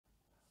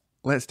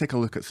Let's take a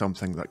look at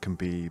something that can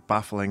be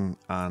baffling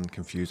and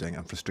confusing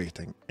and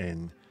frustrating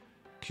in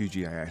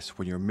QGIS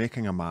when you're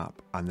making a map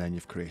and then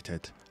you've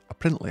created a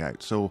print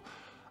layout. So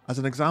as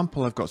an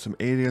example, I've got some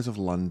areas of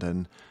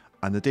London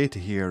and the data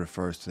here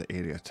refers to the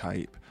area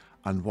type.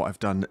 And what I've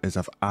done is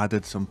I've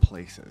added some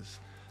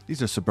places.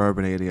 These are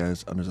suburban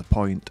areas and there's a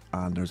point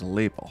and there's a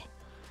label.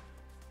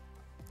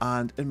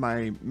 And in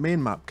my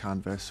main map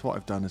canvas, what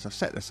I've done is I've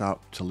set this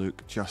up to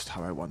look just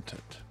how I want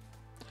it.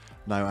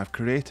 Now I've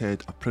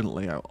created a print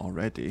layout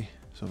already.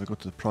 So if I go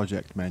to the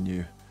project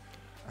menu,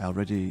 I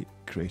already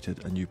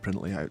created a new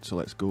print layout. So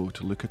let's go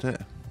to look at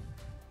it.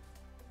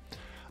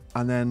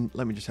 And then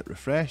let me just hit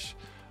refresh.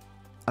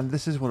 And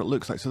this is what it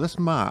looks like. So this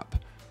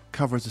map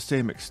covers the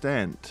same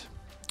extent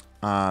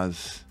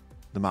as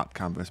the map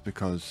canvas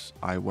because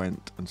I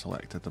went and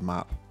selected the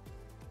map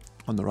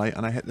on the right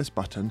and I hit this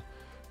button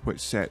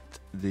which set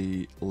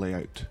the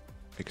layout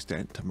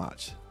extent to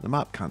match the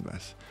map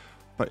canvas.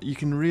 But you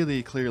can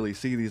really clearly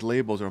see these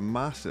labels are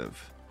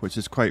massive, which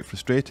is quite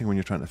frustrating when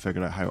you're trying to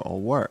figure out how it all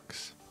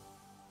works.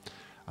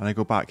 And I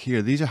go back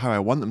here, these are how I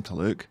want them to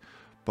look,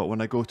 but when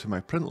I go to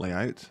my print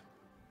layout,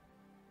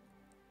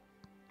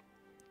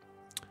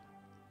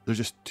 they're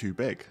just too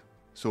big.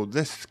 So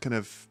this kind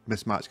of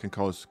mismatch can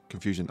cause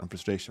confusion and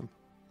frustration.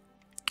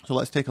 So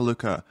let's take a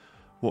look at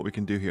what we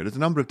can do here. There's a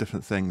number of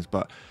different things,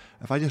 but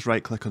if I just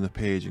right click on the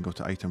page and go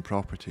to item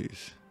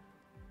properties,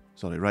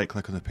 right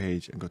click on the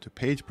page and go to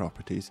page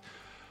properties,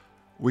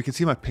 we can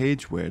see my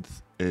page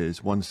width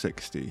is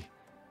 160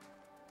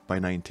 by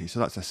 90.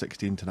 So that's a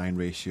 16:9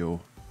 ratio.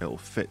 It'll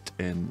fit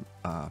in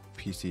a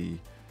PC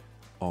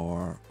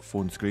or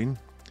phone screen.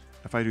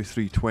 If I do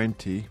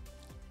 320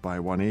 by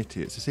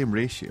 180, it's the same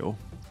ratio.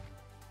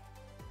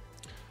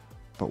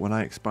 But when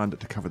I expand it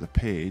to cover the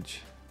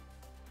page,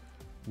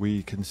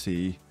 we can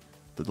see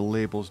that the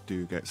labels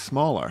do get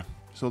smaller.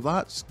 So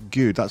that's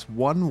good. That's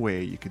one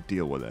way you could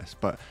deal with this,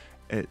 but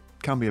it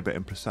can be a bit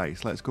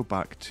imprecise. Let's go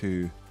back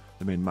to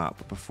the main map.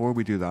 But before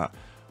we do that,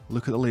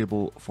 look at the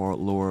label for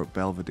Lower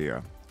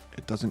Belvedere.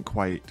 It doesn't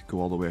quite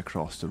go all the way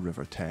across the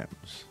River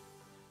Thames.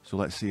 So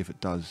let's see if it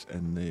does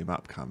in the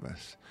map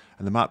canvas.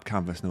 And the map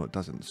canvas, no, it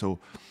doesn't. So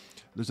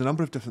there's a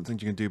number of different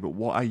things you can do, but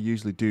what I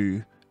usually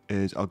do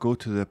is I'll go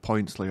to the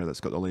points layer that's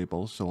got the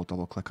labels. So I'll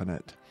double click on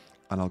it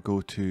and I'll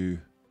go to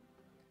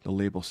the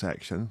label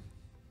section.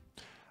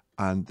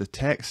 And the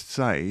text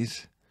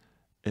size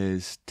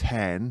is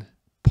 10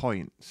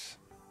 points.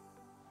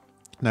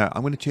 Now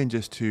I'm going to change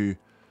this to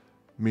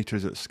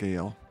meters at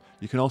scale.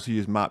 You can also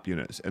use map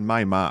units. In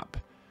my map,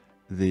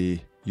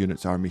 the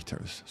units are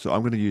meters. So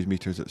I'm going to use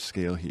meters at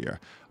scale here.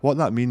 What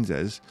that means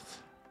is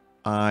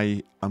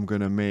I am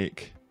going to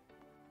make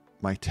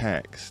my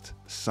text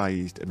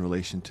sized in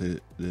relation to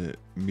the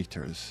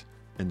meters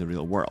in the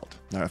real world.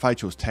 Now if I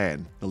chose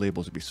 10, the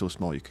labels would be so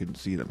small you couldn't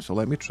see them. So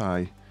let me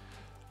try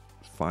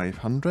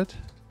 500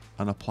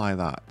 and apply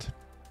that.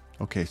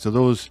 Okay, so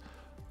those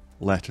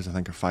letters I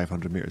think are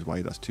 500 meters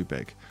wide. That's too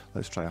big.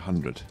 Let's try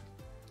 100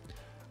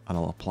 and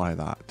I'll apply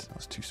that.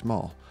 That's too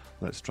small.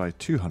 Let's try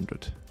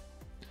 200.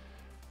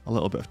 A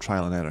little bit of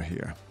trial and error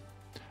here.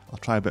 I'll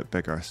try a bit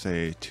bigger,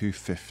 say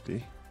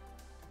 250.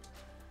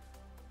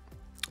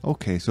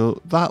 Okay,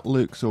 so that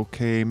looks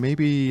okay.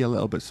 Maybe a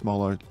little bit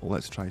smaller.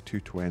 Let's try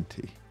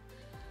 220.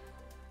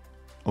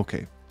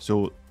 Okay,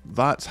 so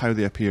that's how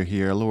they appear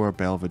here. Lower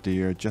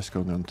Belvedere, just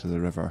going onto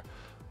the river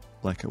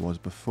like it was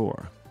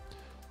before.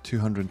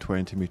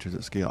 220 meters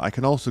at scale. I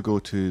can also go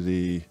to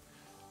the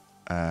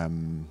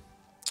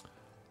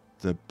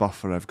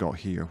buffer I've got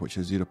here, which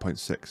is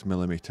 0.6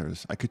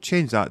 millimeters. I could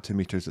change that to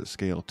meters at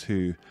scale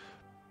too,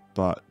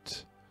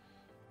 but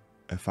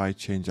if I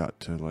change that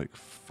to like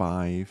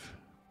 5,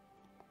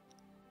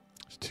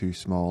 it's too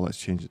small. Let's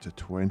change it to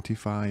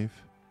 25.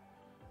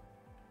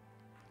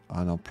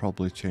 And I'll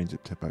probably change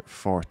it to about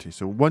 40.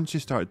 So once you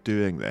start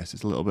doing this,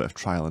 it's a little bit of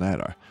trial and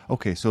error.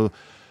 Okay, so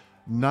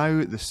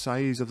now the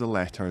size of the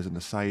letters and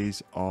the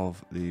size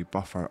of the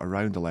buffer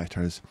around the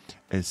letters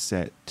is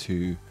set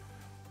to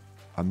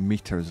a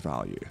meters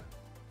value.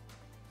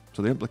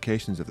 So the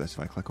implications of this, if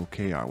I click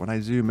OK, are when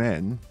I zoom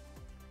in,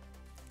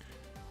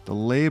 the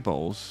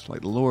labels,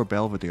 like the Lower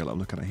Belvedere that I'm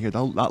looking at here,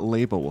 that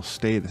label will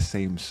stay the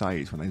same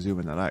size when I zoom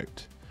in and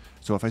out.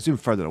 So if I zoom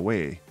further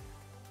away,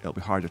 it'll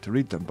be harder to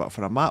read them, but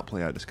for a map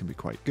layout, this can be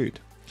quite good.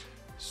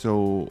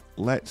 So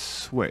let's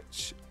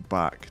switch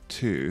back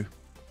to,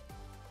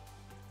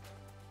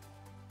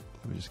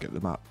 let me just get the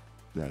map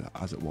there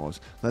as it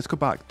was. Let's go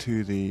back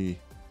to the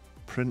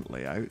print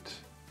layout.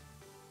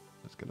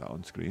 Let's get that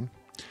on screen.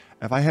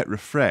 If I hit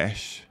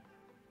refresh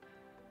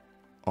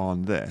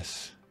on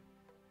this,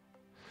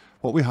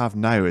 what we have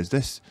now is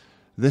this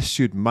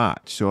should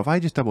match. So if I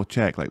just double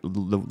check, like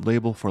the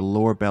label for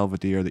Lower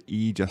Belvedere, the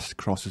E just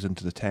crosses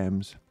into the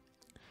Thames.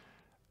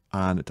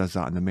 And it does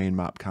that in the main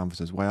map canvas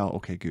as well.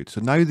 Okay, good.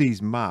 So now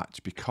these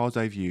match because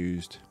I've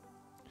used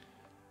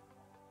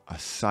a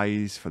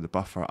size for the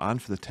buffer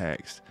and for the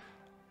text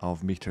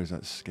of meters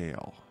at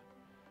scale.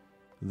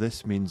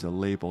 This means the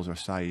labels are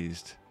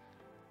sized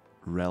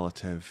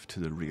relative to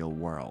the real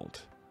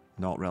world,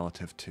 not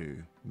relative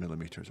to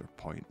millimeters or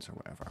points or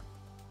whatever.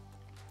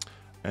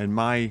 In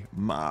my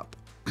map,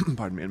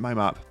 pardon me, in my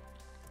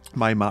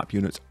map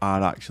units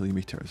are actually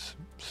meters.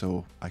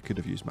 So I could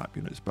have used map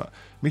units, but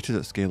meters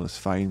at scale is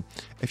fine.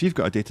 If you've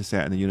got a data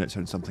set and the units are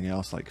in something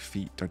else like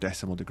feet or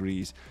decimal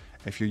degrees,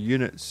 if your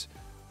units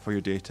for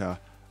your data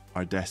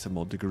are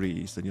decimal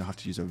degrees, then you'll have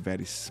to use a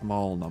very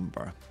small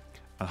number.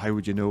 And how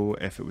would you know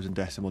if it was in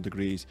decimal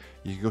degrees?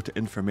 You could go to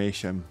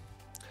information,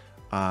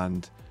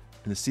 and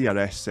in the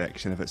CRS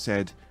section, if it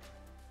said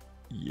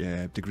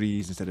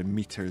degrees instead of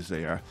meters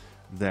there,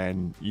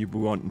 then you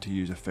would want to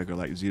use a figure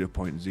like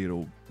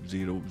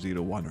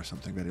 0.0001 or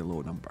something, very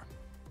low number.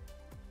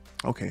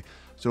 Okay,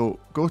 so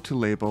go to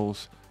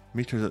labels,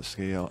 meters at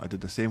scale. I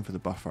did the same for the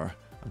buffer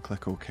and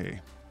click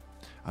OK.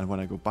 And when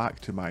I go back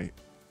to my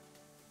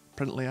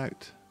print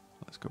layout,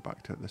 let's go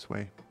back to it this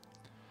way.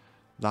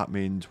 That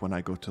means when I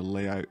go to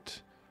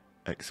layout,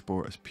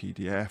 export as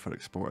PDF or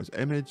export as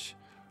image,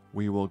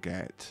 we will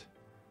get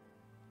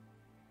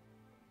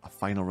a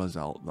final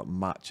result that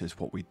matches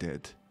what we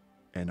did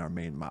in our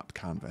main map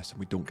canvas, and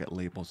we don't get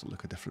labels that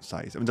look a different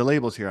size. I mean, the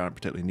labels here aren't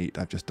particularly neat.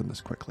 I've just done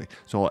this quickly.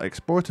 So I'll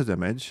export as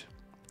image.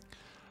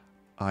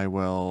 I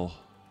will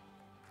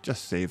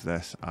just save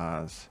this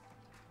as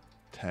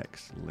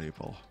text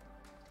label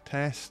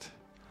test.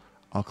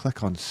 I'll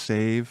click on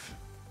save.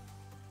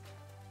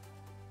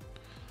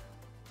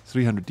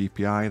 300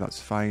 dpi,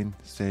 that's fine,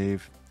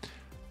 save.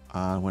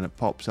 And when it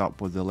pops up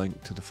with the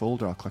link to the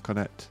folder, I'll click on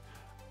it,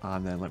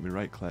 and then let me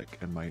right click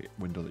in my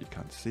window that you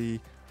can't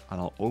see,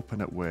 and I'll open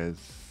it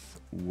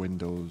with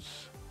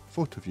Windows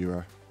Photo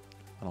Viewer,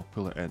 and I'll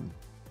pull it in.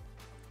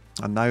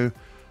 And now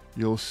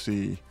you'll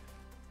see,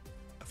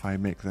 if I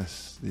make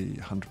this the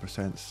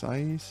 100%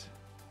 size,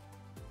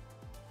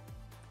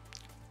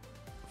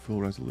 full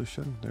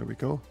resolution, there we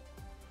go.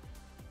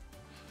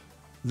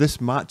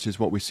 This matches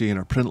what we see in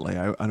our print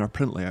layout, and our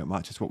print layout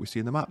matches what we see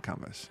in the map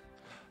canvas.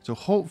 So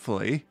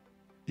hopefully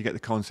you get the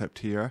concept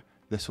here.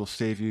 This will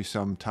save you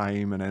some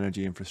time and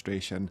energy and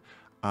frustration,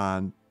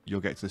 and you'll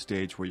get to the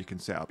stage where you can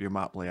set up your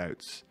map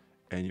layouts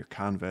in your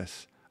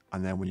canvas,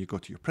 and then when you go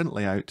to your print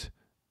layout,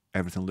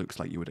 everything looks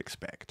like you would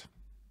expect.